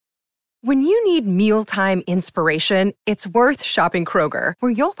When you need mealtime inspiration, it's worth shopping Kroger,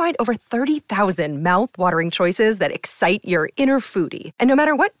 where you'll find over 30,000 mouth-watering choices that excite your inner foodie. And no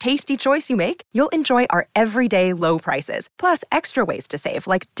matter what tasty choice you make, you'll enjoy our everyday low prices, plus extra ways to save,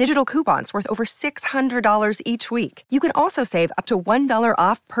 like digital coupons worth over $600 each week. You can also save up to $1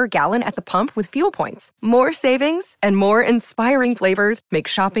 off per gallon at the pump with fuel points. More savings and more inspiring flavors make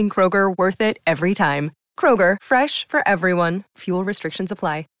shopping Kroger worth it every time. Kroger, fresh for everyone. Fuel restrictions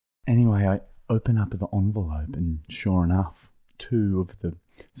apply. Anyway, I open up the envelope and sure enough, 2 of the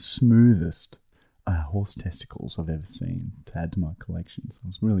smoothest horse testicles I've ever seen to add to my collection. So it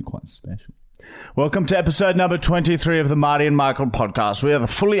was really quite special. Welcome to episode number 23 of the Marty and Michael podcast. We are the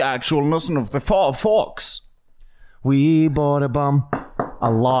fully actual listen of the Four Forks. We bought a bum.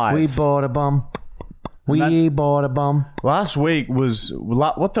 Alive. We bought a bum. We bought a bum. Last week was...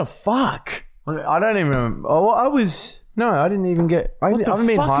 What the fuck? I don't even remember. Oh, I didn't even get... I haven't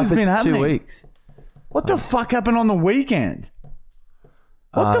been hyped for happening? 2 weeks. What the fuck happened on the weekend?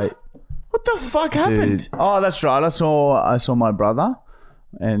 What the fuck happened? Oh, that's right. I saw my brother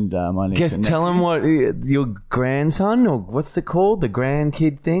and my niece. Tell him what your grandson, or what's it called? The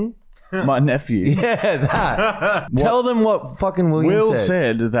grandkid thing? My nephew. Yeah, that. Tell them what fucking Will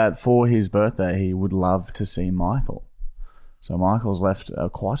said that for his birthday he would love to see Michael. So Michael's left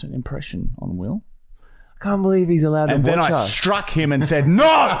quite an impression on Will. I can't believe he's allowed to watch us. And then I struck him and said, no!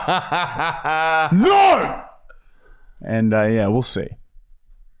 No! And we'll see.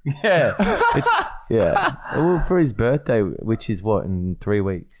 Yeah. Well, for his birthday, which is what, in 3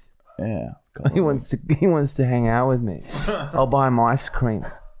 weeks? Yeah. He wants to hang out with me. I'll buy him ice cream.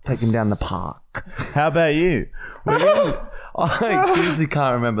 Take him down the park. How about you? I seriously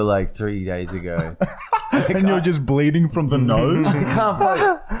can't remember 3 days ago. And you're just bleeding from the nose?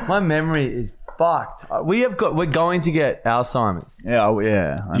 My memory is fucked. We're going to get Alzheimer's. Yeah.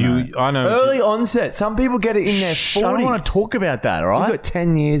 I know. Early onset. Some people get it in their 40s. I don't want to talk about that, all right? We've got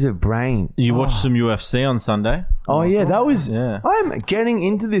 10 years of brain. You watched some UFC on Sunday? Oh, yeah. That was... Yeah. I'm getting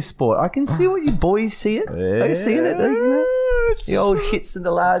into this sport. I can see what you boys see it. Are you seeing it? The old hits of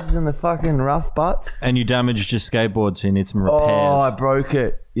the lads and the fucking rough butts. And you damaged your skateboard, so you need some repairs. Oh, I broke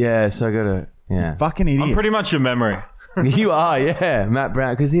it. Yeah, so I got to... Yeah. Fucking idiot. I'm pretty much your memory. You are, yeah, Matt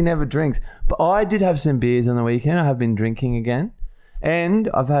Brown, because he never drinks. But I did have some beers on the weekend. I have been drinking again. And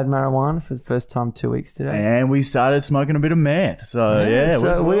I've had marijuana for the first time 2 weeks today. And we started smoking a bit of meth. So,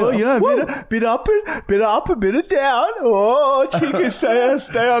 bit up, a bit down. Oh, chicas,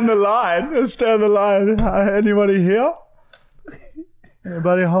 stay on the line. Stay on the line. Anybody here?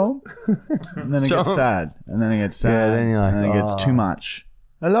 Anybody home? And then it gets sad. Yeah, then you're like, and then it gets too much.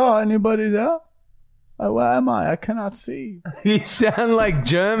 Hello, anybody there? Where am I? I cannot see. You sound like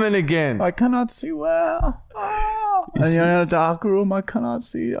German again. I cannot see where. And you're in a dark room. I cannot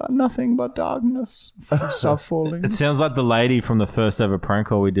see nothing but darkness. Stuff falling. It sounds like the lady from the first ever prank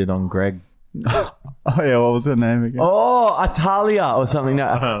call we did on Greg. Oh, yeah. What was her name again? Oh, Atalia or something. No,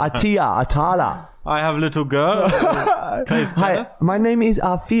 Atala. I have a little girl. Please tell us. My name is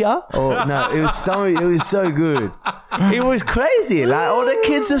Afia. Oh, no. It was so good. It was crazy. All the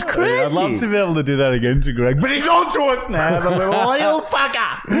kids just crazy. I'd love to be able to do that again to Greg. But he's on to us now. The little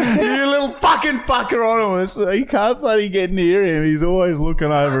fucker. You little fucking fucker on us. You can't bloody get near him. He's always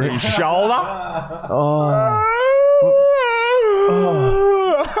looking over his shoulder. Oh.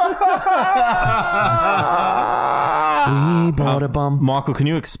 We bought a bum. Michael, can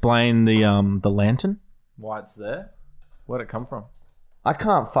you explain the lantern? Why it's there? Where'd it come from? I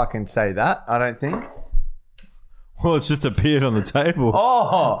can't fucking say that, I don't think. Well, it's just appeared on the table.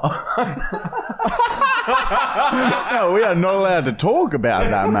 Oh! No, we are not allowed to talk about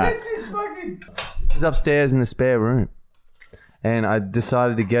that, Matt. This is upstairs in the spare room. And I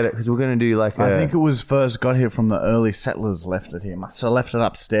decided to get it because we're going to do I think it was first got here from the early settlers left it here. So I left it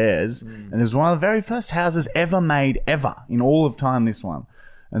upstairs. And it was one of the very first houses ever made, ever, in all of time, this one.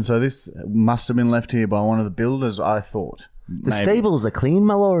 And so this must have been left here by one of the builders, I thought. The stables are clean,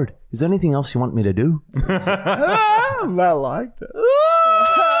 my lord. Is there anything else you want me to do? Matt liked it.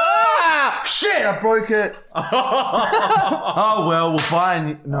 Shit, I broke it. Oh, well, we'll buy a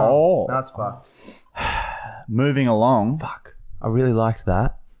new... No, that's fucked. Moving along. Fuck. I really liked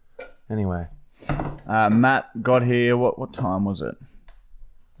that. Anyway. Matt got here, what time was it?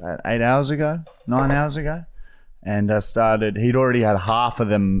 About 8 hours ago? 9 hours ago? And he'd already had half of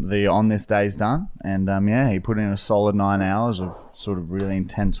them, the on this day's done. And he put in a solid 9 hours of sort of really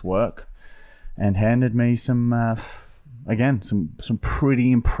intense work and handed me some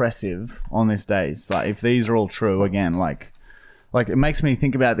pretty impressive on this days. Like, if these are all true, again, like it makes me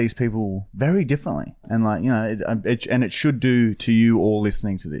think about these people very differently. And and it should do to you all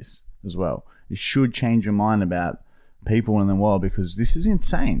listening to this. as well. You should change your mind about people in the world because this is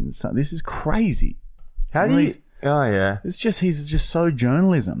insane. This is crazy. How do you... Oh, yeah. It's just, he's just so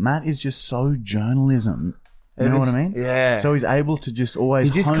journalism. Matt is just so journalism. You know what I mean? Yeah. So he's able to just always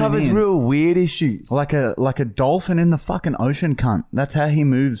He just hone covers in. real weird issues. Like a dolphin in the fucking ocean, cunt. That's how he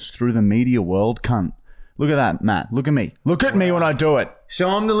moves through the media world, cunt. Look at that, Matt. Look at me. Look at me when I do it.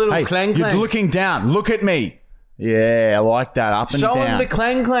 Show him the little Hey, clang you're clang. looking down. Look at me. Yeah, I like that. Up and Show down. him the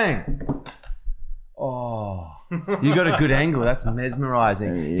clang clang. Oh. You got a good angle. That's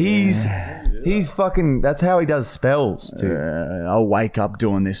mesmerizing. He's fucking... That's how he does spells, too. I'll wake up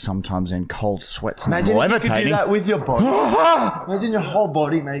doing this sometimes in cold sweats and Imagine if you could levitating. do that with your body. Imagine your whole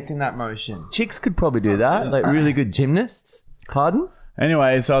body making that motion. Chicks could probably do that. Like really good gymnasts. Pardon?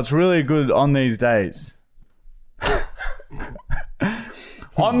 Anyway, so it's really good on these days.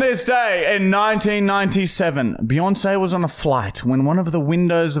 On this day in 1997, Beyonce was on a flight when one of the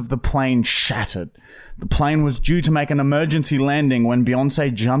windows of the plane shattered. The plane was due to make an emergency landing when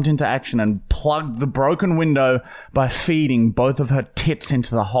Beyonce jumped into action and plugged the broken window by feeding both of her tits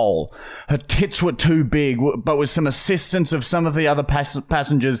into the hole. Her tits were too big, but with some assistance of some of the other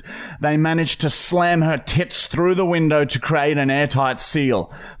passengers, they managed to slam her tits through the window to create an airtight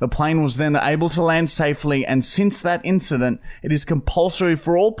seal. The plane was then able to land safely, and since that incident, it is compulsory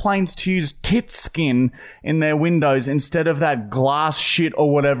for all planes to use tit skin in their windows instead of that glass shit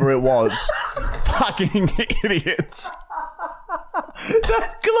or whatever it was. Fucking idiots.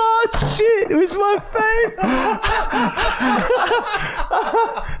 That glass shit was my fave.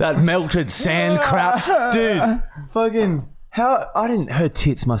 That melted sand crap. Dude, fucking... Her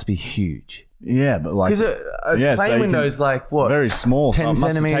tits must be huge. Yeah, but like... Because a yeah, plane so you window can- is like, what? very small. 10 so it must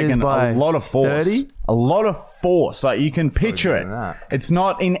have centimeters taken by a lot of force. 30? A lot of force. Like, you can picture it. than that. It's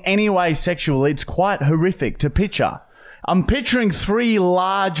not in any way sexual. It's quite horrific to picture. I'm picturing 3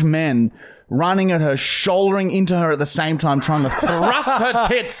 large men running at her, shouldering into her at the same time, trying to thrust her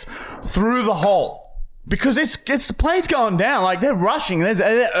tits through the hole. Because it's the plane's going down. Like, they're rushing.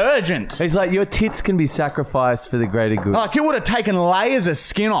 They're urgent. It's like your tits can be sacrificed for the greater good. Like, it would have taken layers of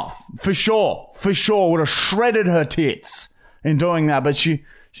skin off. For sure. For sure. Would have shredded her tits in doing that. But she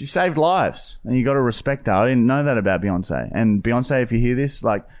saved lives. And you got to respect that. I didn't know that about Beyonce. And Beyonce, if you hear this,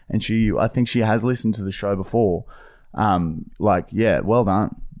 like, and I think she has listened to the show before. Like, yeah, well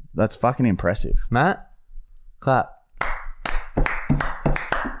done. That's fucking impressive. Matt, clap.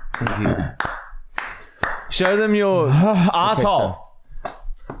 Thank you. Show them your... Asshole.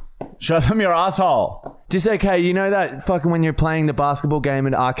 Show them your asshole. Just okay, you know that fucking when you're playing the basketball game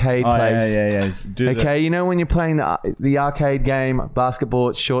at arcade place? Yeah. Do Okay, you know when you're playing the arcade game, basketball,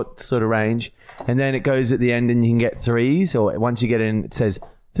 it's short sort of range, and then it goes at the end and you can get threes, or once you get in, it says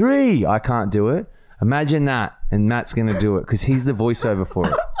 3. I can't do it. Imagine that, and Matt's going to do it because he's the voiceover for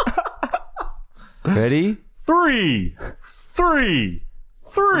it. Ready? 3.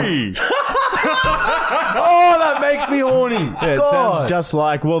 Oh, that makes me horny. Yeah, it God. sounds just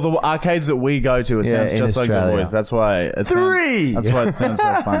like, well, the arcades that we go to, it Yeah, sounds in just like the Australia. voice. That's why it 3. That's why it sounds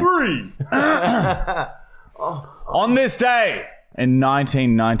so fun. 3. On this day in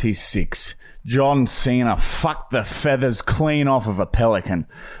 1996, John Cena fucked the feathers clean off of a pelican.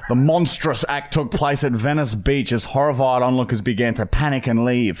 The monstrous act took place at Venice Beach as horrified onlookers began to panic and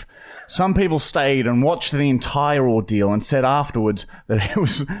leave. Some people stayed and watched the entire ordeal and said afterwards that it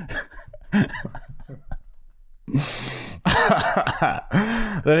was...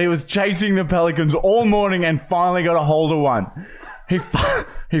 that he was chasing the pelicans all morning and finally got a hold of one. He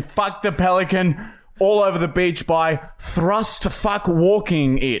fucked the pelican all over the beach by thrust fuck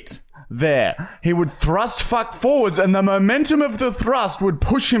walking it. There. He would thrust fuck forwards and the momentum of the thrust would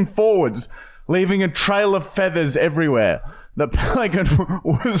push him forwards, leaving a trail of feathers everywhere. The pelican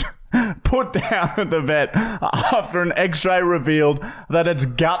was put down at the vet after an x-ray revealed that its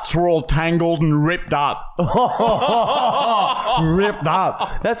guts were all tangled and ripped up. Ripped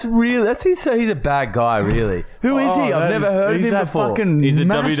up. That's real. So he's a bad guy, really. Who is he? I've never heard of him that before. Fucking He's a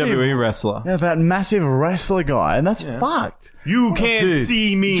massive, WWE wrestler. Yeah, that massive wrestler guy, and that's fucked. You can't Dude,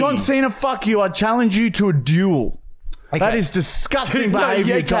 see me. John Cena, fuck you. I challenge you to a duel. That Okay. is disgusting No,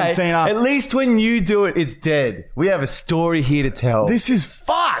 behavior, okay. John Cena. At least when you do it, it's dead. We have a story here to tell. This is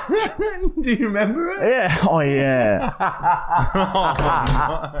fucked. Do you remember it? Yeah. Oh, yeah.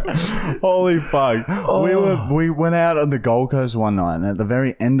 Holy fuck. We went out on the Gold Coast one night, and at the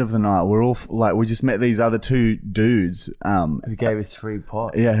very end of the night, we're all like, we just met these other 2 dudes. Who gave us free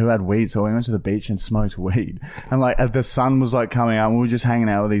pot? Yeah, who had weed. So we went to the beach and smoked weed. And like, the sun was like coming out, and we were just hanging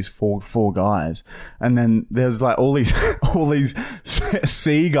out with these four guys. And then there's like all these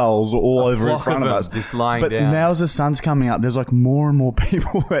seagulls all over in flock front of of them us, just lying but down. now as the sun's coming up, there's like more and more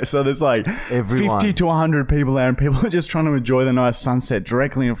people everywhere. So there's like Everyone. 50 to 100 people there, and people are just trying to enjoy the nice sunset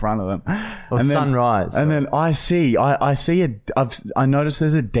directly in front of them. Or And then- sunrise. And then I noticed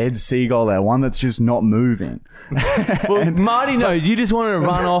there's a dead seagull there, one that's just not moving. Well, Marty knows. You just wanted to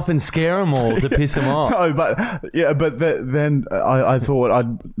run off and scare them all to piss them off. No, but then I thought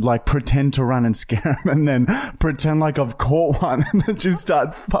I'd like pretend to run and scare him, and then pretend like I've caught one, and then just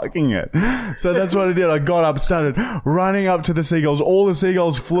start fucking it. So that's what I did. I got up, started running up to the seagulls. All the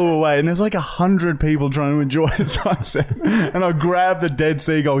seagulls flew away, and there's like 100 people trying to enjoy the sunset. And I grab the dead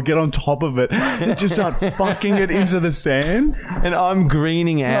seagull, get on top of it, and just start fucking it into the sand. And I'm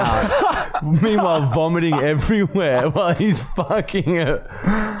greening out. Meanwhile, vomiting everywhere while he's fucking a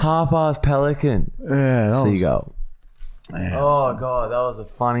half-assed pelican. Yeah, that was- Seagull. Oh, God. That was a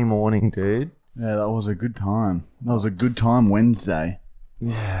funny morning, dude. Yeah, that was a good time. That was a good time Wednesday.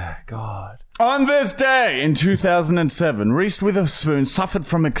 Yeah, God. On this day in 2007, Reese Witherspoon suffered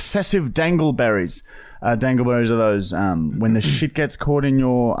from excessive dangleberries. Dangleberries are those when the shit gets caught in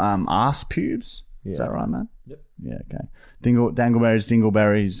your arse pubes. Is that right, man? Yep. Yeah, okay. Dangleberries,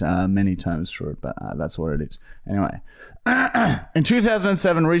 dingleberries, many terms for it, but that's what it is. Anyway. In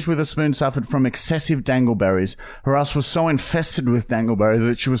 2007, Reese Witherspoon suffered from excessive dangleberries. Her ass was so infested with dangleberries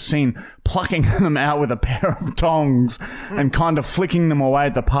that she was seen plucking them out with a pair of tongs and kind of flicking them away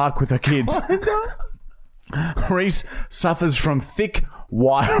at the park with her kids. Reese suffers from thick,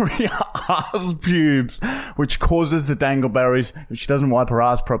 wiry ass pubes, which causes the dangleberries if she doesn't wipe her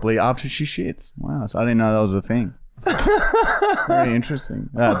ass properly after she shits. Wow, so I didn't know that was a thing. Very interesting.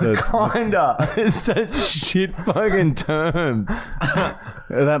 Kinda. It's such shit fucking terms.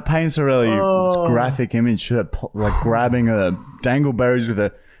 That paints a really graphic image, that like grabbing a dangleberries with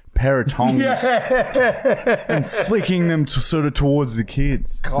a pair of tongs and flicking them sort of towards the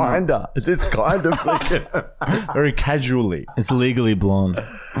kids. Kinda. It's just kind of flicking. Very casually. It's legally blonde.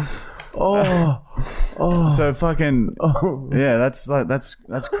 So fucking yeah,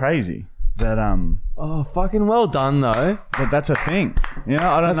 that's crazy. That Oh, fucking well done, though. that's a thing. You know,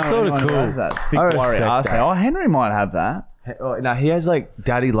 I don't That's know sorta anyone who cool. has that thick I wiry respect ass that. hair. Oh, Henry might have that. No, he has like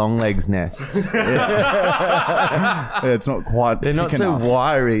daddy long legs nests. Yeah, it's not quite. They're not thick so enough.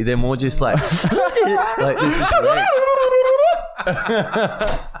 wiry. They're more just like it's just leg.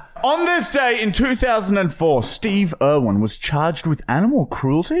 On this day in 2004, Steve Irwin was charged with animal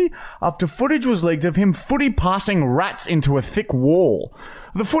cruelty after footage was leaked of him footy passing rats into a thick wall.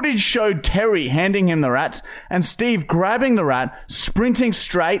 The footage showed Terry handing him the rats and Steve grabbing the rat, sprinting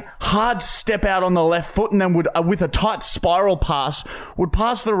straight, hard step out on the left foot, and then would, with a tight spiral pass, would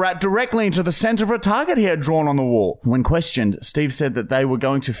pass the rat directly into the center of a target he had drawn on the wall. When questioned, Steve said that they were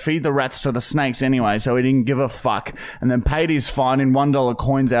going to feed the rats to the snakes anyway, so he didn't give a fuck, and then paid his fine in $1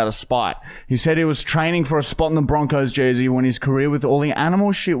 coins out of spite. He said he was training for a spot in the Broncos jersey when his career with all the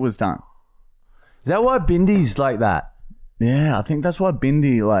animal shit was done. Is that why Bindy's like that? Yeah, I think that's why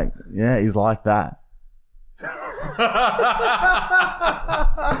Bindi, he's like that.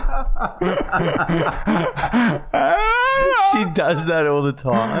 She does that all the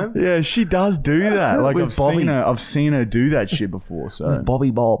time. Yeah, she does do that. Like With Bobby. I've seen her do that shit before. So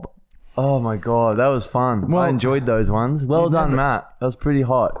Bobby Bob. Oh my god, that was fun. Well- I enjoyed those ones. Well done, Matt. That was pretty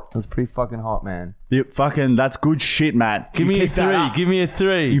hot. That was pretty fucking hot, man. yeah, fucking, that's good shit, Matt. Give You me a keep that up. three. Give me a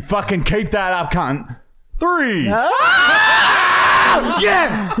three. You fucking keep that up, cunt. 3.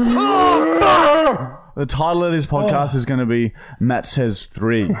 Yes! The title of this podcast is going to be Matt Says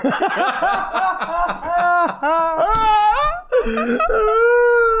 3.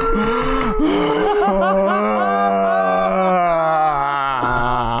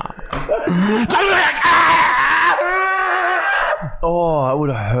 Oh, that would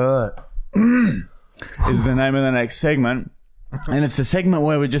have hurt. Is the name of the next segment. And it's a segment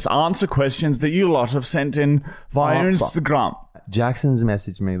where we just answer questions that you lot have sent in via Instagram. Jackson's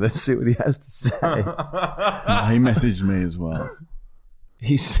messaged me. Let's see what he has to say. He messaged me as well.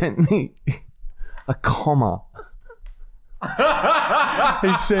 He sent me a comma.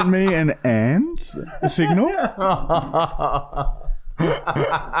 He sent me an and signal.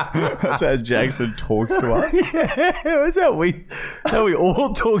 That's how Jackson talks to us. That's how we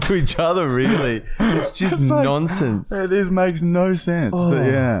all talk to each other, really. It's just It's like- nonsense. This makes no sense, but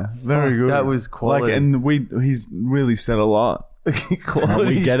yeah, very fuck, good. that was quality. He's really said a lot.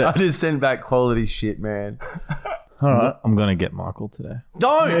 Quality we get it. I just sent back quality shit, man. All right. I'm going to get Michael today.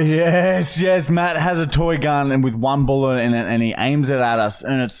 Don't! Yes, Matt has a toy gun and with one bullet in it, and he aims it at us,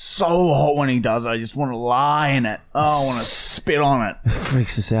 and it's so hot when he does it. I just want to lie in it. Oh, I want to spit on it.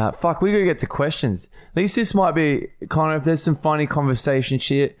 Freaks us out. Fuck, we gotta get to questions. At least this might be kind of, if there's some funny conversation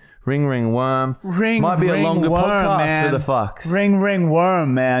shit Ring Ring Worm. Ring, Might be a ring, longer worm, podcast man. for the fucks. Ring, ring,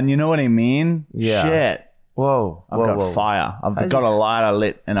 worm, man. You know what I mean? Yeah. Shit. Whoa. I've got fire. I've got a lighter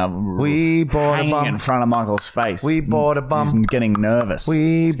lit and I'm We bought a hanging bum. in front of Michael's face. We bought a bum. He's getting nervous. We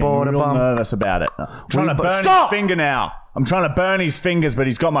He's getting bought a real bum. nervous about it. I'm trying to bu- burn Stop! his finger now. I'm trying to burn his fingers, but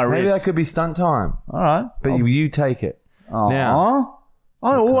he's got my Maybe wrist. that could be stunt time. All right. But you take it. Now, Now.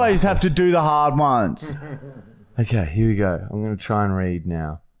 I always have to do the hard ones. Okay, here we go. I'm going to try and read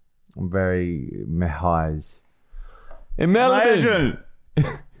now. I'm very highs. In Melbourne.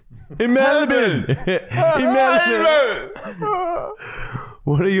 In Melbourne. In Melbourne.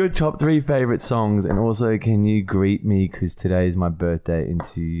 What are your top 3 favourite songs? And also, can you greet me? Because today is my birthday, and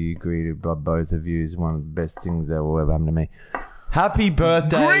to you, greeted by both of you, is one of the best things that will ever happen to me. Happy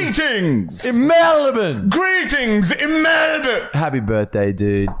birthday. Greetings. In Melbourne. Greetings in Melbourne. Happy birthday,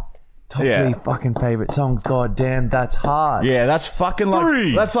 dude. Top 3 fucking favourite songs. God damn, that's hard. Yeah, that's fucking like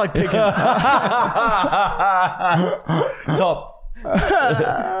 3. That's like picking.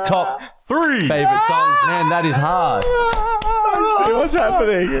 Top 3. favourite songs. Man, that is hard. What's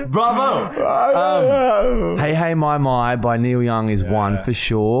happening? Bravo. Hey Hey My by Neil Young is one for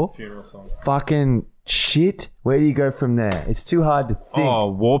sure. Funeral song. Fucking shit. Where do you go from there? It's too hard to think. Oh,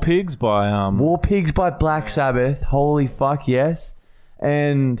 War Pigs by War Pigs by Black Sabbath. Holy fuck, yes.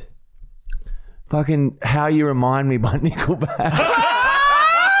 And fucking How You Remind Me by Nickelback.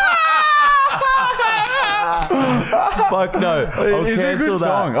 Fuck no. I'll It's a cancel good that.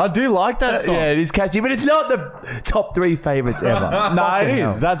 song. I do like that song. Yeah, it is catchy, but it's not the top 3 favourites ever. No, Fucking it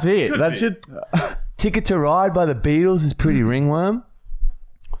is. hell. That's it. That should. Ticket to Ride by the Beatles is pretty ringworm.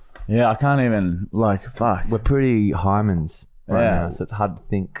 Yeah, I can't even fuck. We're pretty Hymens right Yeah. now, so it's hard to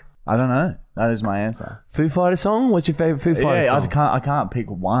think. I don't know. That is my answer. Foo Fighter song? What's your favourite Foo Fighter Yeah, song? I can't pick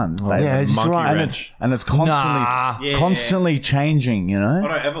one. favorite. yeah, just Monkey right. Wrench. and it's constantly Yeah. constantly changing. You know. no,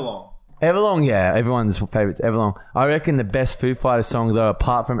 Everlong. Everlong, yeah. Everyone's favourite's Everlong. I reckon the best Foo Fighter song, though,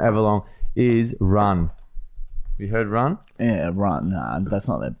 apart from Everlong, is Run. You heard Run? Yeah, right. Nah, that's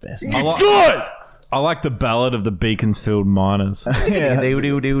not their best. It's good. I like the Ballad of the Beaconsfield Miners. Yeah, do,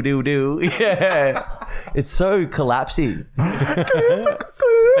 do, do, do, do. Yeah. It's so collapsy.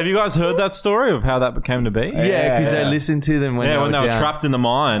 Have you guys heard that story of how that became to be? Yeah, because yeah. they listened to them when Yeah, when they were down. trapped in the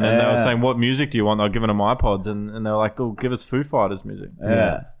mine and they were Yeah. saying, what music do you want? They were giving them iPods and they were like, oh, give us Foo Fighters music.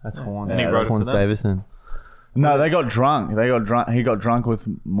 yeah. That's Horns. And he That's wrote it for Horns them. Davison. No, they got drunk. He got drunk with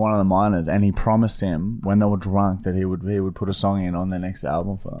one of the miners, and he promised him when they were drunk that he would put a song in on their next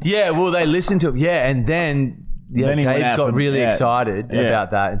album for them. Yeah, well, they listened to it. Yeah, and then Then he went Dave out got for- really yeah. excited Yeah.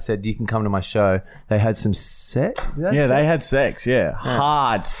 about that and said, you can come to my show. They had some set. Yeah, they had sex. Yeah,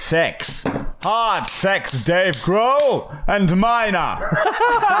 hard sex, Dave Grohl and Miner.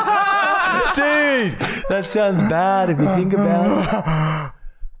 Dude, that sounds bad if you think about it.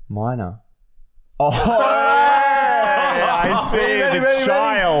 Minor. Oh, I see the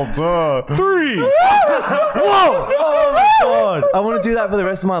child. 3. Whoa! Oh my god! I want to do that for the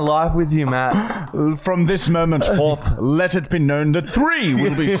rest of my life with you, Matt. From this moment forth, let it be known that 3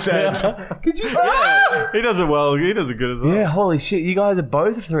 will be said. Could you say that? He does it well. He does it good as well. Yeah, holy shit! You guys are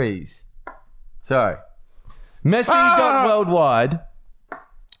both 3s. Sorry. Messy.worldwide.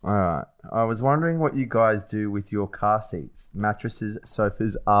 All right. I was wondering what you guys do with your car seats, mattresses,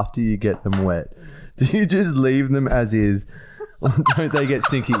 sofas after you get them wet. Do you just leave them as is, or don't they get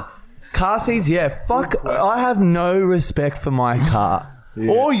stinky? Car seats, yeah. Fuck. I have no respect for my car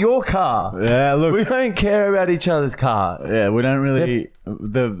or your car. Yeah, We look. don't care about each other's cars. Yeah, we don't really.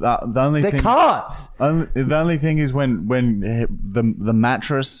 The only They're thing. cars. The only thing is when the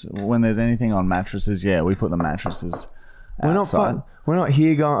mattress, when there's anything on mattresses, yeah, we put the mattresses. We're not outside. fun. We're not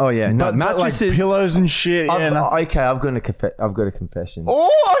here going. Oh yeah, no But mattresses. like pillows and shit. Yeah, nothing. Okay, I've got a confession.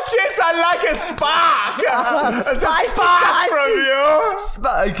 Oh, yes, I like a spark. A spark from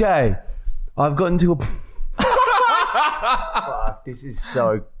you. Okay, I've gotten to a. Fuck, this is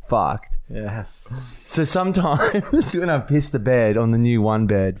so fucked. Yes. So sometimes when I piss the bed on the new one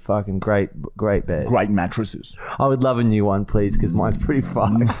bed, fucking great bed. Great mattresses. I would love a new one, please, because mine's pretty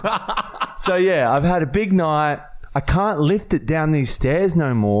fucked. So yeah, I've had a big night. I can't lift it down these stairs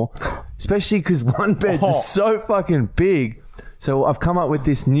no more, especially because one bed's Oh. so fucking big. So I've come up with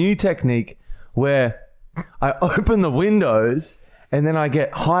this new technique where I open the windows and then I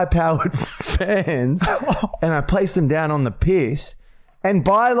get high-powered fans and I place them down on the piss. And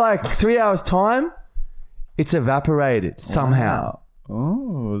by like 3 hours' time, it's evaporated somehow.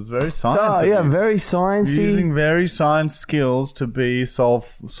 Oh, it's very So sciencey. yeah, very sciencey. Using very science skills to be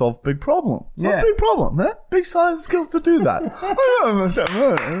solve big problem. Solve Yeah. big problem, huh? Big science skills to do that.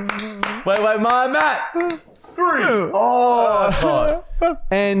 Wait, my Matt. 3. Oh, that's hot.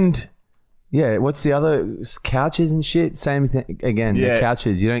 And yeah, what's the other? Couches and shit. Same thing again. Yeah. They're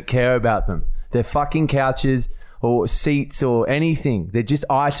couches. You don't care about them. They're fucking couches or seats or anything. They're just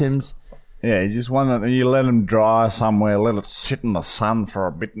items. Yeah, you just want to, you let them dry somewhere, let it sit in the sun for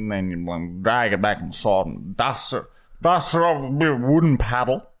a bit, and then you drag it back inside and dust it off with a bit of wooden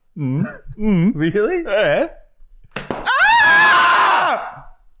paddle. Really? Yeah.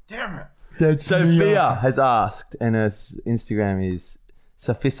 Sophia has asked, and her Instagram is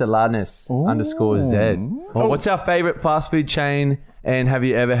Sophisalanis _Z. Well, what's our favorite fast food chain? And have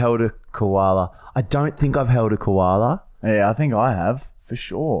you ever held a koala? I don't think I've held a koala. Yeah, I think I have, for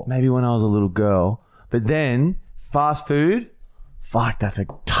sure. Maybe when I was a little girl. But then, fast food. Fuck, that's a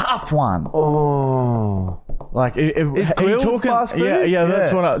tough one. Oh. Like, Is are you grilled talking fast food? Yeah,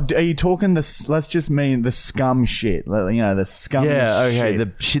 that's Yeah. what. Are you talking the? Let's just mean the scum shit. Like, you know, the scum. Yeah, okay. Shit.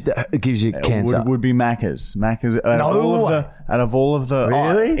 The shit that gives you cancer. Would be Macca's. Macca's. Out of all of the.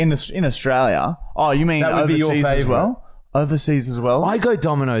 Really? In Australia. Oh, you mean That would be your overseas as favourite. well? Overseas as well? I go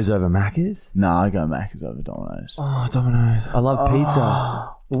Domino's over Macca's. No, I go Macca's over Domino's. Oh, Domino's. I love pizza.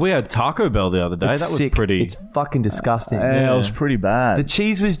 We had Taco Bell the other day. It's That was sick. pretty It's fucking disgusting. Yeah, it was pretty bad. The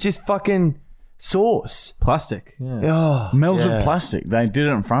cheese was just fucking sauce. plastic. Yeah. Oh, Melted yeah. plastic. They did it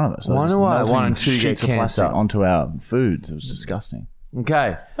in front of us. They Wonder just why melting 1 and 2 get sheets of plastic cancer. onto our foods. It was disgusting.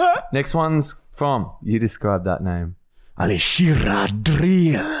 Okay. Next one's from. You describe that name. Alishira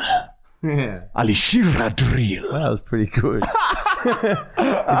Drill. Yeah. Alishira Drill. That was pretty good.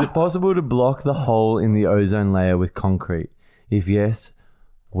 Is it possible to block the hole in the ozone layer with concrete? If yes,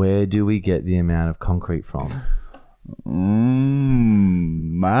 where do we get the amount of concrete from?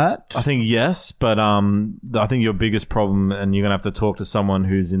 Matt? I think yes, but I think your biggest problem, and you're gonna have to talk to someone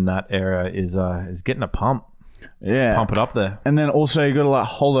who's in that area, is getting a pump. Yeah. Pump it up there. And then also you got to like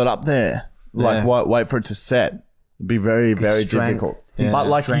hold it up there. Like Yeah. wait for it to set. It'd be very, very strength. difficult. Yeah. But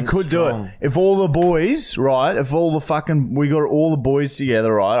like Strength you could do strong. it. If all the boys, right? If all the fucking, we got all the boys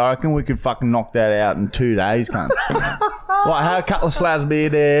together, right? I reckon we could fucking knock that out in 2 days, cunt. Like, have a couple of slabs of beer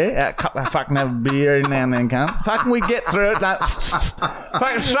there, a couple of fucking have a beer every now and then, cunt. Fucking we get through it, no.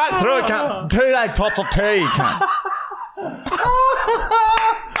 Fucking straight through it, cunt. 2-day tots of tea, cunt.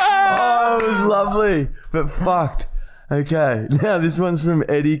 Oh, it was lovely, but fucked. Okay, now this one's from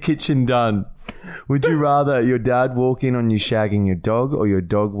Eddie Kitchen Dunn. Would you rather your dad walk in on you shagging your dog or your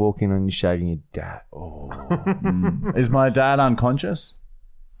dog walk in on you shagging your dad? Oh, Is my dad unconscious?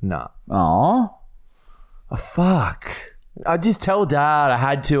 nah. Aw. Oh, fuck. I'd just tell dad I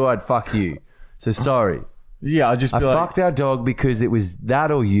had to, I'd fuck you. So sorry. Yeah, I'd just I be like, fucked our dog because it was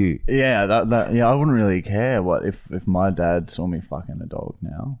that or you. yeah, yeah, I wouldn't really care what if my dad saw me fucking a dog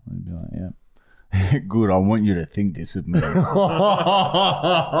now. I'd be like, yeah. Good, I want you to think this of me.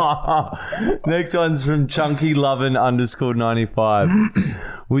 Next one's from Chunky Lovin _95.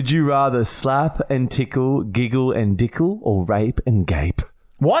 Would you rather slap and tickle, giggle and dickle, or rape and gape?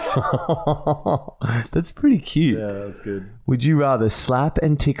 What? That's pretty cute. Yeah, that's good. Would you rather slap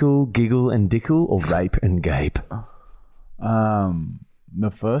and tickle, giggle and dickle, or rape and gape?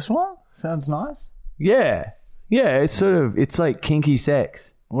 The first one sounds nice. Yeah. Yeah, it's like kinky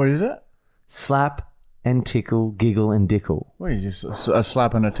sex. What is it? Slap and tickle, giggle and dickle. Well, you just a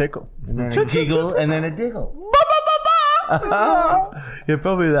slap and a tickle. And then a giggle and then a dickle. Yeah,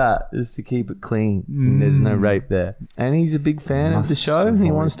 probably that, just to keep it clean. And there's no rape there. And he's a big fan of the Must show. He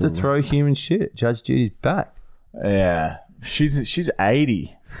avoid wants to the throw human shit. Judge Judy's back. Yeah, she's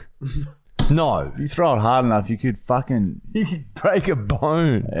 80. No. If you throw it hard enough, you could fucking Break a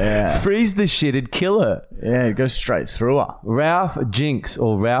bone. Yeah. Freeze the shit, it'd kill her. yeah, it goes straight through her. Ralph Jinx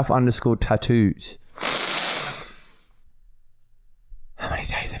or Ralph _tattoos. How many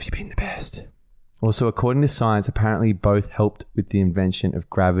days have you been the best? Also, according to science, apparently both helped with the invention of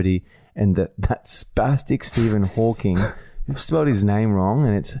gravity, and that spastic Stephen Hawking, you've spelled his name wrong,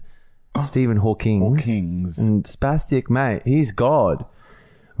 and it's Stephen Hawking. Hawkings. And spastic, mate, he's God.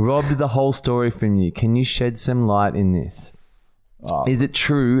 Robbed the whole story from you. Can you shed some light in this? Oh. Is it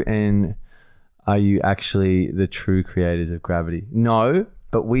true, and are you actually the true creators of gravity? No,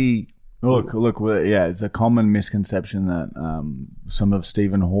 but we... Look, yeah, it's a common misconception that some of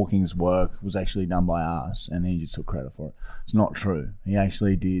Stephen Hawking's work was actually done by us and he just took credit for it. It's not true. He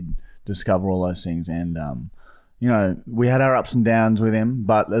actually did discover all those things and, you know, we had our ups and downs with him,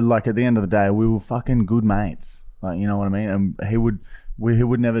 but like at the end of the day, we were fucking good mates. Like, you know what I mean? And he would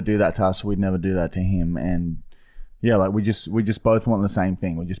never do that to us. We'd never do that to him. And yeah, like we just both want the same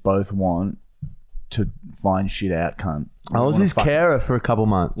thing. We just both want to find shit out, cunt. I was his carer for a couple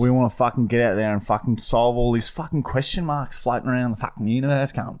months. We want to fucking get out there and fucking solve all these fucking question marks floating around the fucking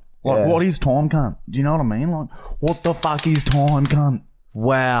universe, cunt. Like, Yeah. what is time, cunt? Do you know what I mean? Like, what the fuck is time, cunt?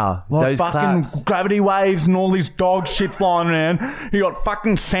 Wow. Like Those fucking claps. gravity waves and all this dog shit flying around. You got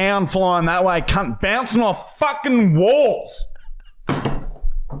fucking sound flying that way, cunt, bouncing off fucking walls.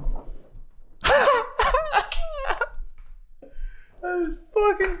 That was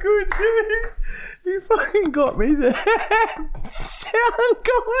fucking good, dude. You fucking got me there. Sound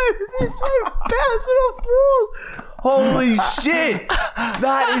going over this way, bouncing off walls. Holy shit.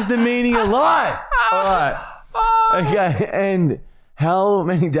 That is the meaning of life. All right. Okay, and how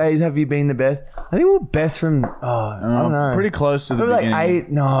many days have you been the best? I think we're best from, I don't know. Pretty close to the Probably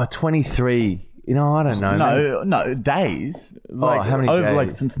beginning. 23. You know, I don't know. man. No, days. Like, how many over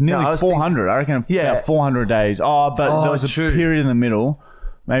days? like nearly No, I was 400. I reckon Yeah. about 400 days. But there was a true. period in the middle,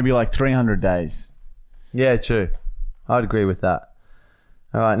 maybe like 300 days. Yeah, true. I'd agree with that.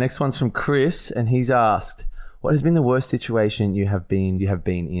 All right, next one's from Chris, and he's asked, what has been the worst situation you have been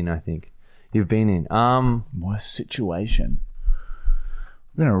in, I think? You've been in. Worst situation.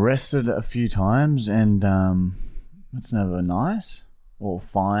 I've been arrested a few times, and it's never nice. Or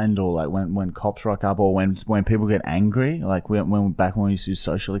fined, or like when cops rock up, or when people get angry, like when back when we used to do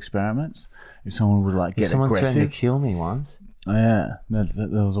social experiments, if someone would like get someone aggressive. threatened to kill me once. Oh, yeah,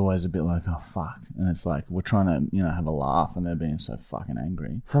 that was always a bit like, oh fuck, and it's like we're trying to have a laugh, and they're being so fucking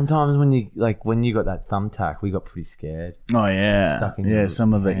angry. Sometimes when you got that thumbtack, we got pretty scared. Oh yeah, Stuck in your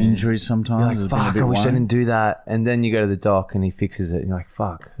some of the hand. injuries You're sometimes. like, has been a fuck, bit I wish I worrying. didn't do that. And then you go to the doc and he fixes it. And you're like,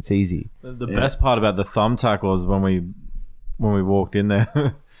 fuck, it's easy. The best part about the thumbtack was when we walked in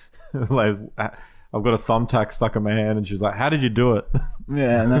there. Like, I've got a thumbtack stuck in my hand, and she's like, "How did you do it?"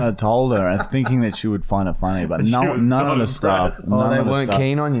 Yeah, and then I told her, and thinking that she would find it funny, but She was none not of the staff. impressed. Oh, none they of the weren't staff-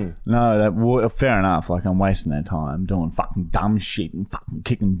 keen on you. No, fair enough. Like, I'm wasting their time doing fucking dumb shit and fucking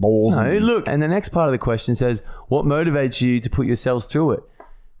kicking balls. No, and look. And the next part of the question says, what motivates you to put yourselves through it?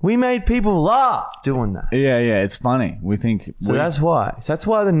 We made people laugh doing that. Yeah, it's funny. We think. So that's why. So that's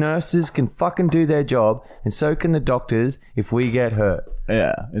why the nurses can fucking do their job, and so can the doctors if we get hurt.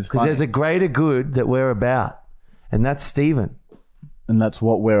 Yeah, it's Because funny. there's a greater good that we're about, and that's Stephen. And that's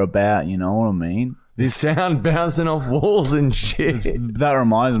what we're about, you know what I mean? This sound bouncing off walls and shit. That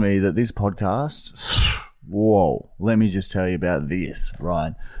reminds me that this podcast, whoa, let me just tell you about this,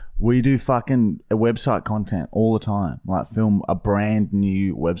 right? We do fucking website content all the time, like film a brand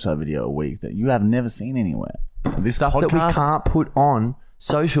new website video a week that you have never seen anywhere. This Stuff that we can't put on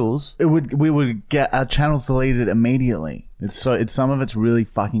socials. we would get our channels deleted immediately. It's some of it's really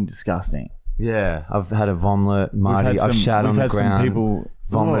fucking disgusting. Yeah, I've had a vomit, Marty. had I've shat on the ground. some people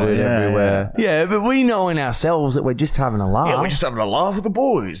vomited everywhere. Yeah, but we know in ourselves that we're just having a laugh. Yeah, we're just having a laugh with the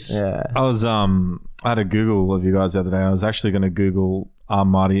boys. Yeah. I had a Google of you guys the other day. I was actually going to Google are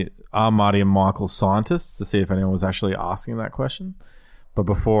Marty and Michael scientists to see if anyone was actually asking that question. But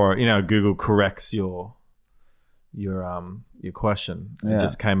before, Google corrects your question. Yeah. It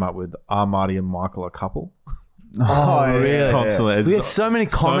just came up with, are Marty and Michael a couple? Oh, really? Constantly. We get so many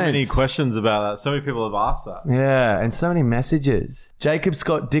comments. So many questions about that. So many people have asked that. Yeah, and so many messages. Jacob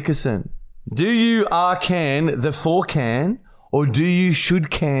Scott Dickerson. Do you can the for can, or do you should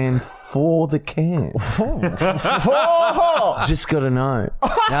can for the can? Just got to know.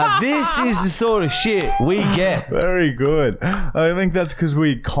 Now, this is the sort of shit we get. Very good. I think that's because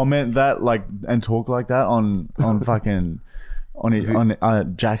we comment that and talk like that on fucking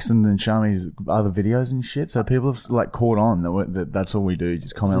on Jackson and Shami's other videos and shit. So people have caught on that's all we do.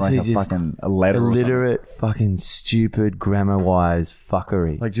 Just comment This like is a just fucking a letter, illiterate, fucking stupid, grammar-wise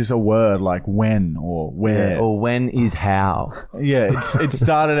fuckery. like just a word like when or where. Or when is how. Yeah, it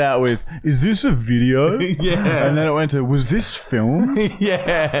started out with, is this a video? Yeah. And then it went to, was this filmed?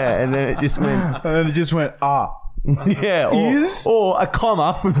 Yeah, and then it just went... And then it just went, Yeah, or a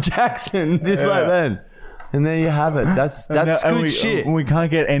comma from Jackson, just like then. And there you have it. That's good shit. We can't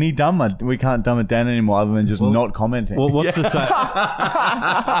get any dumber. We can't dumb it down anymore other than just not commenting. Well, what's the saying?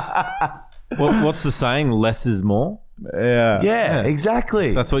 What's the saying? Less is more. Yeah.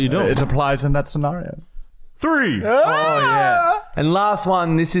 Exactly. That's what you're doing. It applies in that scenario. 3. Oh, yeah. And last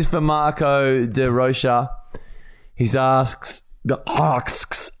one, this is for Marco De Rocha. He's asked,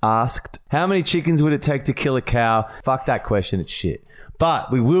 how many chickens would it take to kill a cow? Fuck that question, it's shit.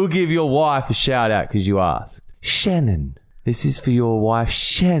 But we will give your wife a shout out because you asked. Shannon. This is for your wife,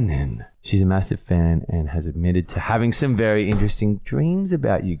 Shannon. She's a massive fan and has admitted to having some very interesting dreams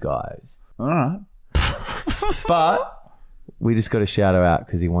about you guys. All right. But we just got to shout her out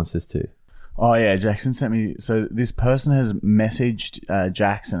because he wants us to. Oh, yeah. Jackson sent me. So this person has messaged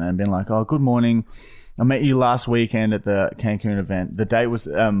Jackson and been like, oh, good morning. I met you last weekend at the Cancun event. The date was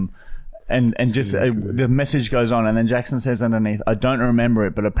And just the message goes on, and then Jackson says underneath, I don't remember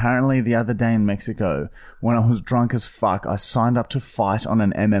it, but apparently the other day in Mexico, when I was drunk as fuck, I signed up to fight on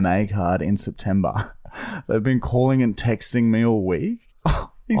an MMA card in September. They've been calling and texting me all week.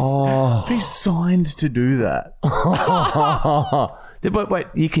 He's signed to do that. But wait,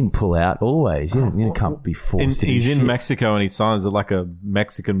 you can pull out always. You can't be forced to do He's in shit. Mexico and he signs like a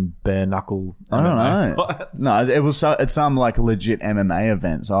Mexican bare knuckle. I don't MMA. know. No, it's some like legit MMA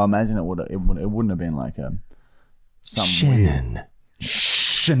event. So I imagine it wouldn't have been like some Shannon.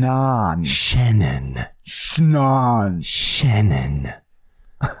 Shannon. Shannon. Shannon. Shannon.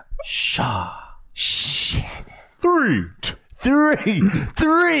 Shaw. Shannon. 3.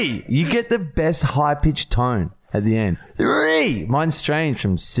 You get the best high-pitched tone at the end. 3. Mine's strange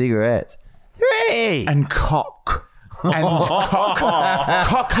from cigarettes. 3. And cock. And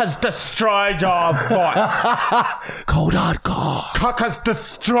cock has destroyed your voice. Cold hard cock. Cock has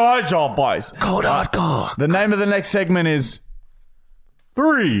destroyed your voice. Cold hard cock. The name of the next segment is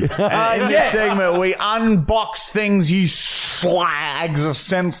 3. And in this segment, we unbox things you slags have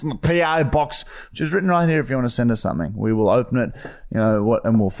sent in the PO box, which is written right here if you want to send us something. We will open it,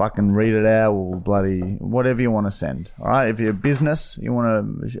 and we'll fucking read it out. We'll bloody, whatever you want to send. All right? If you're a business, you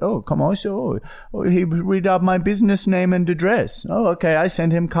want to, come on, he read out my business name and address. Oh, okay, I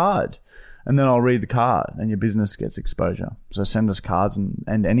send him card. And then I'll read the card, and your business gets exposure. So send us cards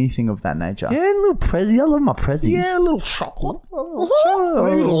and anything of that nature. Yeah, a little prezi. I love my prezzies. Yeah, a little chocolate. A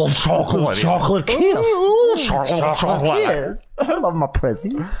little chocolate kiss. Chocolate kiss. I love my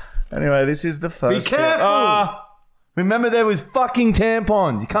prezzies. Anyway, this is the first. Be careful. Remember, there was fucking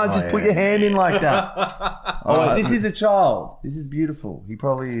tampons. You can't just put your hand in like that. Wait, this is a child. This is beautiful. He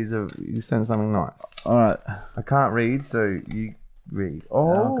probably is you sent something nice. All right. I can't read, so you read.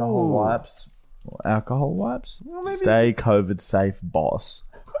 Alcohol wipes. Alcohol wipes. Stay COVID safe, boss.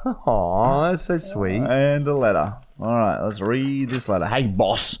 Oh, that's so sweet. And a letter. All right, let's read this letter. Hey,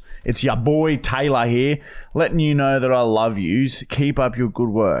 boss. It's your boy Taylor here, letting you know that I love yous. Keep up your good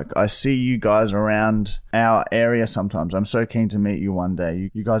work. I see you guys around our area sometimes. I'm so keen to meet you one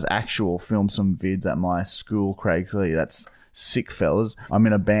day. You guys film some vids at my school, Craigsley. That's sick, fellas. I'm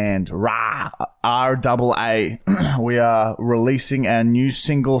in a band, RAA. We are releasing our new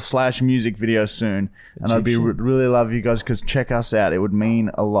single/music video soon, and I'd really love you guys because check us out. It would mean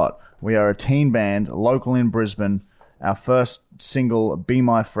a lot. We are a teen band, local in Brisbane. Our first single, Be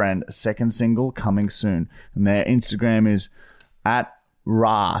My Friend. Second single, coming soon. And their Instagram is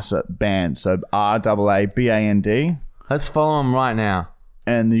 @RAA, so band. So RAABAND. Let's follow them right now.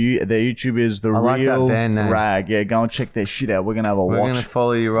 And their YouTube is The like Real that band name. Rag. Yeah, go and check their shit out. We're going to have a watch. We're going to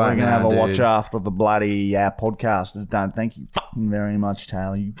follow you right now, We're going to have a dude. watch after the bloody podcast is done. Thank you fucking very much,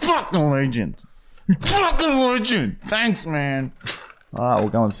 Taylor. You fucking legend. You fucking legend. Thanks, man. All right, we'll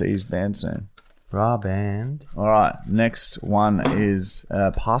go and see his band soon. Raw band. All right, next one is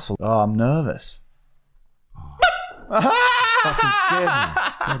parcel. Oh, I'm nervous. Fucking scared me.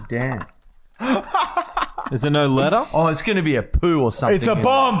 God damn. Is there no letter? Oh, it's going to be a poo or something. It's a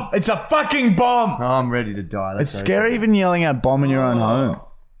bomb. It's a fucking bomb. Oh, I'm ready to die. It's scary even yelling out bomb in your own home.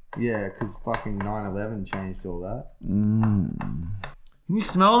 Yeah, because fucking 9/11 changed all that. Can you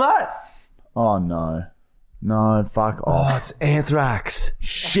smell that? Oh, no. No, fuck off. Oh, it's anthrax.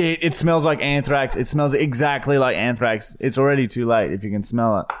 Shit, it smells like anthrax. It smells exactly like anthrax. It's already too late. If you can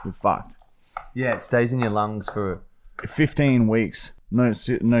smell it, you're fucked. Yeah, it stays in your lungs for 15 weeks. No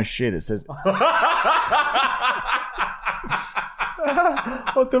shit, it says.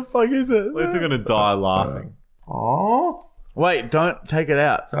 What the fuck is it? At least we're going to die laughing. Oh. Wait, don't take it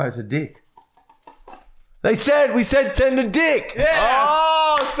out. Sorry, it's a dick. We said send a dick. Yeah.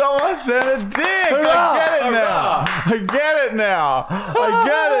 Oh, someone sent a dick. I get it now. I get it now. I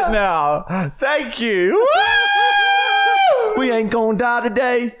get it now. Thank you. Woo! We ain't gonna die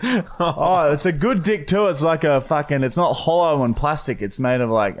today. Oh, it's a good dick too. It's like a fucking, it's not hollow and plastic. It's made of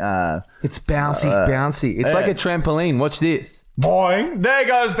like, It's bouncy. It's like a trampoline. Watch this. boing. There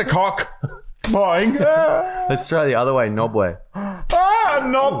goes the cock. Boing. Let's try the other way, knob way.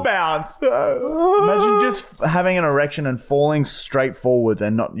 Not bounce. Imagine just having an erection and falling straight forwards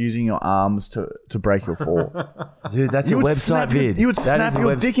and not using your arms to break your fall. Dude, that's a website vid. You would snap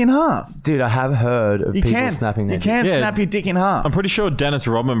your dick in half. Dude, I have heard of people can snapping their You can't Yeah. snap your dick in half. I'm pretty sure Dennis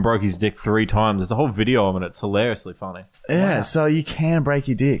Rodman broke his dick 3 times. There's a whole video of it. It's hilariously funny. Yeah, so you can break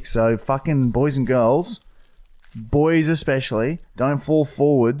your dick. So fucking boys and girls, boys especially, don't fall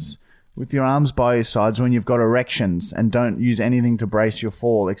forwards with your arms by your sides when you've got erections, and don't use anything to brace your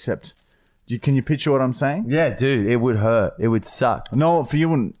fall except... Can you picture what I'm saying? Yeah, dude, it would hurt. It would suck. No, for you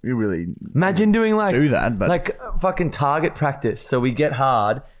wouldn't you really Imagine doing like... do that, but... Like fucking target practice. So we get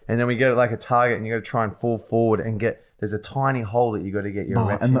hard and then we get like a target, and you got to try and fall forward and get. There's a tiny hole that you got to get your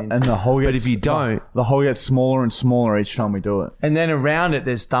erection into. And the hole gets, but if you don't, the hole gets smaller and smaller each time we do it. and then around it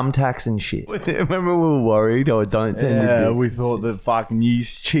there's thumbtacks and shit. Remember we were worried? Oh, don't send me Yeah, dicks. we thought that fucking you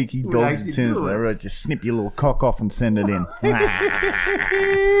cheeky dogs actually would send us do it. there. Just snip your little cock off and send it in.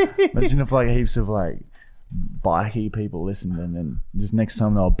 Imagine if like heaps of like bikie people listened and then just next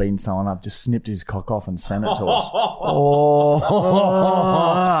time they were beating someone up, just snipped his cock off and sent it to us.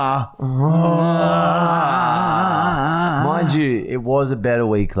 Mind you, it was a better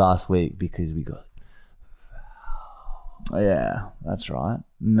week last week because we got. Yeah, that's right.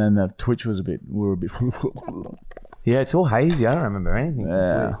 And then the Twitch was we were a bit. Yeah, it's all hazy. I don't remember anything from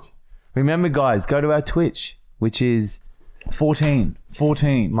Yeah. Twitch. Remember, guys, go to our Twitch, which is 14. Marty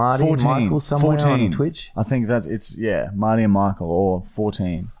and Michael somewhere 14. on Twitch. I think it's Marty and Michael or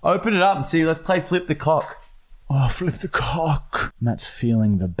 14. Open it up and see. Let's play Flip the Cock. Oh, flip the cock. Matt's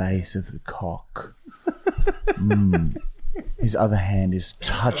feeling the base of the cock. His other hand is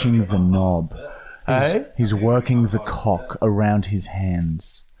touching the knob. He's working the cock around his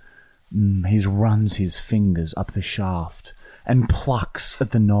hands. He runs his fingers up the shaft and plucks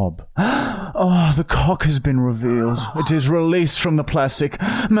at the knob. Oh, the cock has been revealed. It is released from the plastic.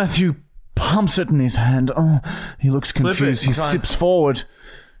 Matthew pumps it in his hand. Oh, he looks confused. He sips forward.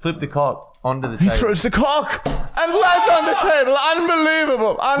 Flip the cock onto the He table. throws the cock and lands on the table.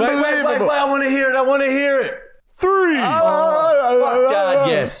 Unbelievable. Unbelievable. Wait. I want to hear it. 3. Oh, Fuck, Dad.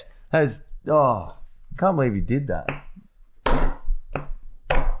 Yes. That's. Oh, can't believe you did that.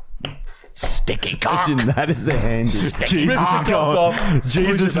 Sticky cock. Imagine that is a handy. Jesus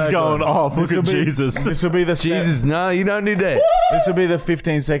is going off. Look at Jesus. This will be the Jesus, no, you don't do that. This will be the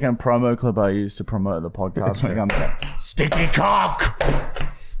 15-second promo clip I use to promote the podcast. When it comes to sticky cock.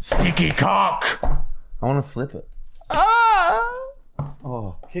 Sticky cock. I want to flip it.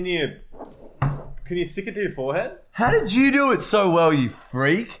 Can you stick it to your forehead? How did you do it so well, you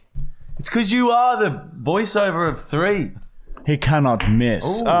freak? It's because you are the voiceover of 3. He cannot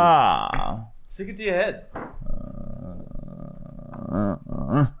miss. Ooh. Stick it to your head.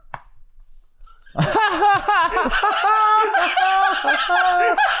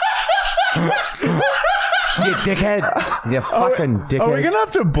 You dickhead. You fucking dickhead. Are we going to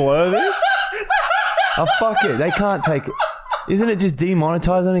have to blur this? Oh, fuck it. They can't take it. Isn't it just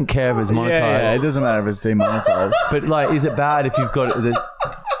demonetized? I don't care if it's monetized. Yeah, it doesn't matter if it's demonetized. But, like, is it bad if you've got it?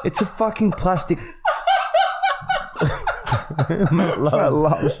 It's a fucking plastic. Matt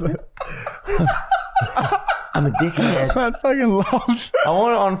loves it. I'm a dickhead. Matt fucking loves it. I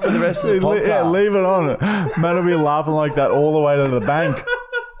want it on for the rest of the podcast. Yeah, leave it on. Matt will be laughing like that all the way to the bank.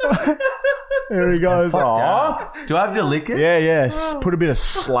 Here he goes. Aw. Do I have to lick it? Yeah. Put a bit of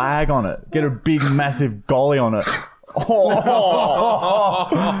slag on it. Get a big, massive golly on it. Oh.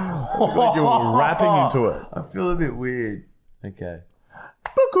 Like you were rapping into it. I feel a bit weird. Okay.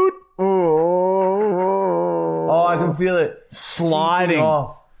 Good. Oh, I can feel it sliding. sinking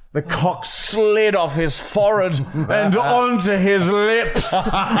off. The cock slid off his forehead and onto his lips. The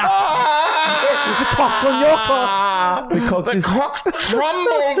cock's on your cock. The cock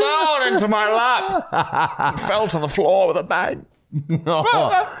trumbled down into my lap and fell to the floor with a bang.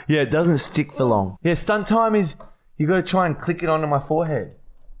 Yeah, it doesn't stick for long. Yeah, stunt time is you got to try and click it onto my forehead.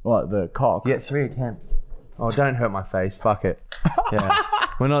 What, the cock? You get 3 attempts. Oh, don't hurt my face. Fuck it. Yeah.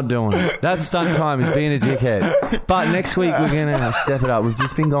 We're not doing it. That's stunt time, is being a dickhead. But next week we're going to step it up. We've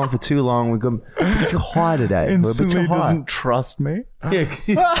just been going for too long. We've got a bit too high today. We're a bit Instantly too high. doesn't trust me. Yeah, because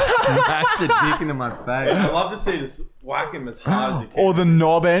you smashed a dick into my face. I'd love to see you just whack him as hard as you can. Or the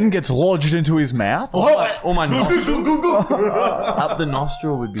knob end gets lodged into his mouth. Or my nostril. Up the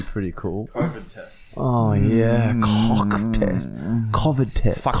nostril would be pretty cool. COVID test. Oh, yeah. Cock test. COVID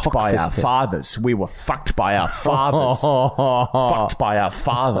test. Fucked Cock by fist our test. fathers. We were fucked by our fathers. Fucked by our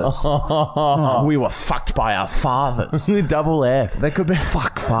fathers. Oh, we were fucked by our fathers. Double F. That could be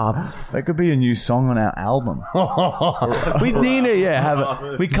Fuck fathers. That could be a new song on our album. We need to, have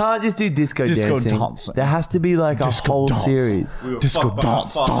it. We can't just do disco dancing. dancing. There has to be like a Disco whole dance. series. We were Disco fucked by our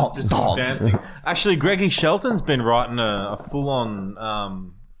dance, fathers, dance, disco dance. dancing. Actually, Greggy Shelton's been writing a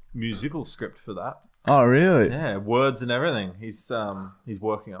full-on musical script for that. Oh, really? Yeah, words and everything. He's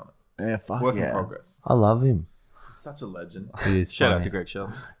working on it. Yeah, fuck Work in yeah. progress. I love him. He's such a legend. He is Shout out funny. to Greg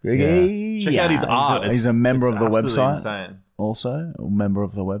Shelton. Yeah. Check out his art. He's a member it's of the absolutely website. Insane. Also, a member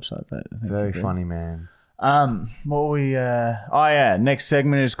of the website. I think Very you did. funny, man. What we next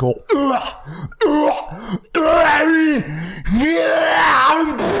segment is called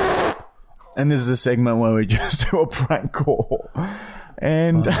and this is a segment where we just do a prank call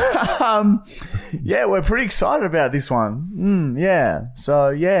And yeah, we're pretty excited about this one. Yeah. So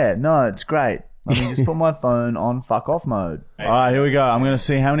yeah, no, it's great. Let me just put my phone on fuck off mode. All right, here we go. I'm going to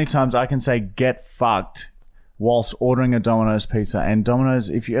see how many times I can say get fucked whilst ordering a Domino's pizza. And Domino's,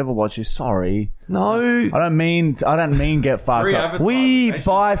 if you ever watch this, sorry. No. I don't mean get fucked. Free advertising. We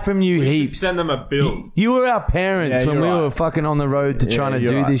buy from you We should heaps. send them a bill. You were our parents Yeah, when you're we right. were fucking on the road to Yeah, trying to you're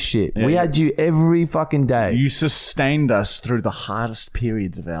do right. this shit. Yeah, we yeah. had you every fucking day. You sustained us through the hardest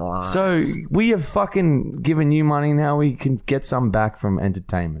periods of our lives. So we have fucking given you money. Now we can get some back from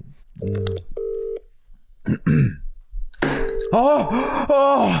entertainment. Oh!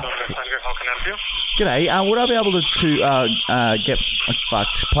 How can I help you? G'day. Would I be able to get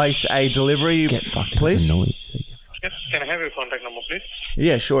fucked? Place a delivery, Get fucked. please? The noise. They get fucked. Yes. Can I have your contact number, please?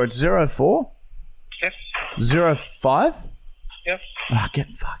 Yeah, sure. It's 04 Yes. 05. Yes. Get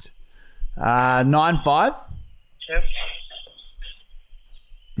fucked. 95. Yes.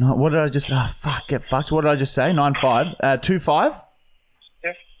 No, what did I just? Get fucked. What did I just say? 95. 25.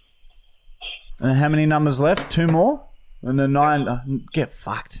 Yes. And how many numbers left? 2 more. And then 9. Get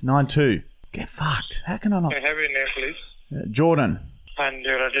fucked. 92. Get fucked. How can I not? Can I have your name, please? Jordan. And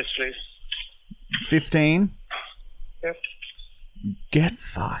your address, please? 15. Yes. Get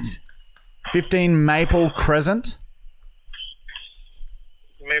fucked. 15 Maple Crescent.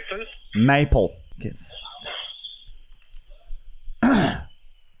 Maple? Maple. Get fucked.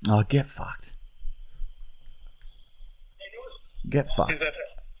 Oh, get fucked. Get Is fucked. that...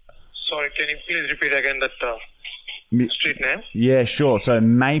 Sorry, can you please repeat again that street name? Yeah, sure. So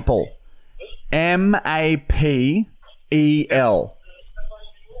Maple. Mapel.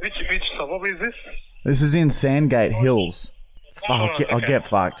 Which suburb is this? This is in Sandgate Hills. Fuck, I'll get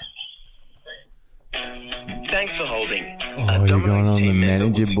fucked. Thanks for holding. Oh, you're going on the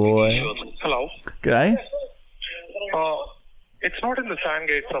manager, boy. Hello? G'day. It's not in the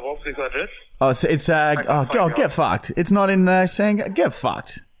Sandgate suburb, this address. Oh, it's get fucked. It's not in Sandgate. Get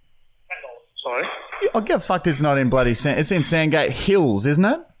fucked. Sorry? Oh, get fucked. It's not in bloody It's in Sandgate Hills, isn't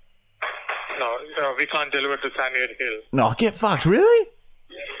it? No, we can't deliver to Sandgate Hill. No, get fucked. Really?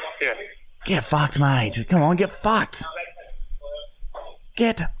 Yeah. Get fucked, mate. Come on, get fucked.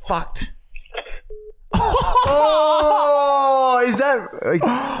 Get fucked. Oh, is that?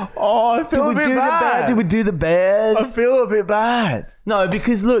 Oh, I feel a bit bad. Did we do the bad? I feel a bit bad. No,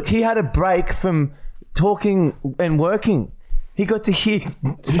 because look, he had a break from talking and working. He got to hear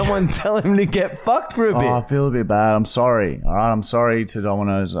someone tell him to get fucked for a bit. Oh, I feel a bit bad. I'm sorry. All right, I'm sorry to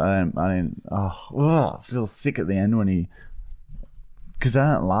Domino's. I didn't. I feel sick at the end when because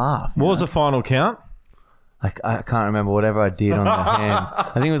I don't laugh. What was the final count? I can't remember whatever I did on the hands.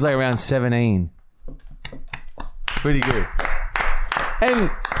 I think it was like around 17. Pretty good.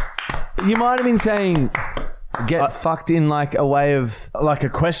 And you might have been saying get fucked in like a way of... Like a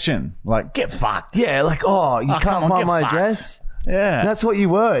question. Like, get fucked. Yeah, like, oh, you come can't on, find get my fucked. address? Yeah. And that's what you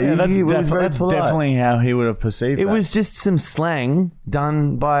were. Yeah, that's You were very polite. definitely how he would have perceived It that. was just some slang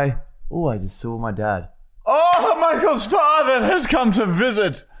done by... Oh, I just saw my dad. Oh, Michael's father has come to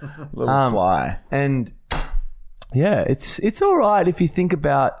visit. Little fly. And yeah, it's all right if you think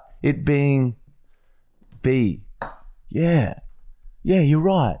about it being B. Yeah. Yeah, you're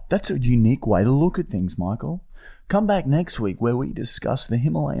right. That's a unique way to look at things, Michael. Come back next week where we discuss the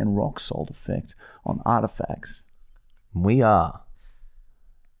Himalayan rock salt effect on artifacts. We are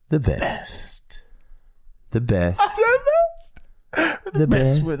the best. The best. The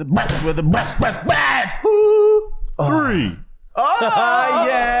best. We're the best. We're the best. Best. Ooh. 3.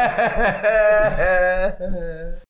 Yeah.